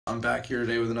I'm back here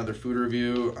today with another food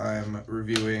review. I'm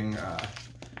reviewing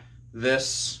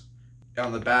this.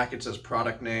 On the back it says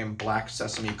product name Black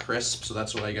Sesame Crisp, so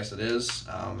that's what I guess it is.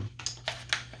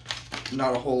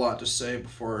 Not a whole lot to say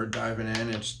before diving in.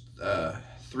 It's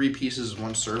 3 pieces,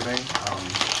 1 serving.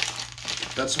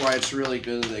 That's why it's really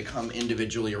good that they come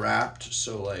individually wrapped,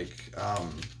 so like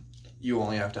you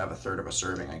only have to have 1/3 of a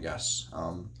serving, I guess. So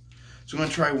I'm gonna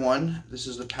try one. This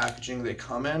is the packaging they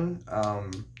come in.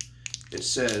 It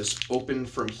says open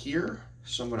from here,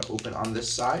 so I'm gonna open on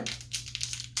this side.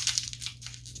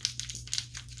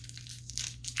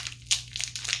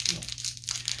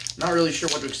 Not really sure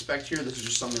what to expect here. This is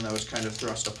just something that was kind of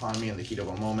thrust upon me in the heat of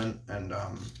a moment, and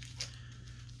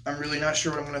I'm really not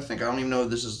sure what I'm gonna think. I don't even know if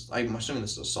this is, I'm assuming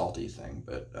this is a salty thing,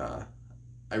 but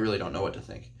I really don't know what to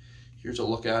think. Here's a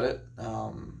look at it.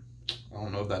 I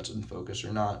don't know if that's in focus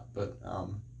or not, but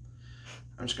I'm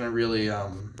just gonna really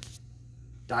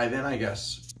dive in, I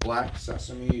guess. Black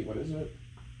sesame, what is it?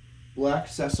 Black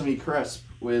Sesame Crisp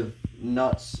with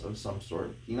nuts of some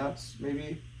sort. Peanuts,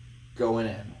 maybe? Going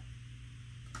in.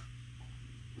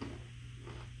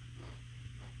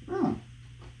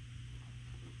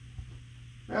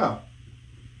 Yeah.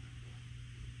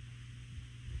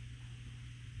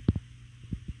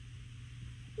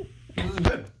 This is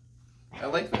good. I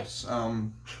like this.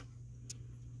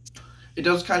 It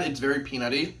does kind of, it's very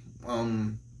peanutty.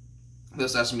 The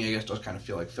sesame, I guess, does kind of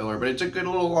feel like filler, but it's a good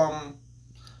little,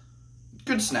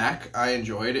 good snack. I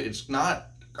enjoyed it. It's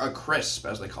not a crisp,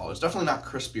 as they call it. It's definitely not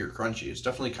crispy or crunchy. It's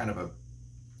definitely kind of a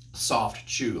soft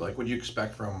chew, like what you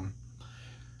expect from,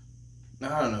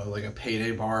 I don't know, like a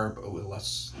payday bar, but with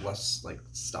less like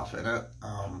stuff in it.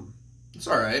 It's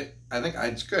all right. I think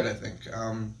it's good. I think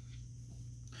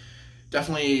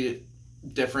definitely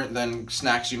different than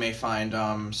snacks you may find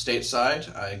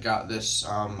stateside. I got this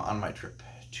on my trip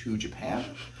to Japan.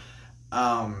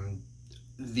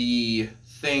 The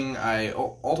thing I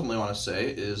ultimately want to say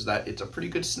is that it's a pretty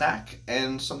good snack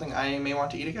and something I may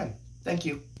want to eat again. Thank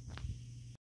you.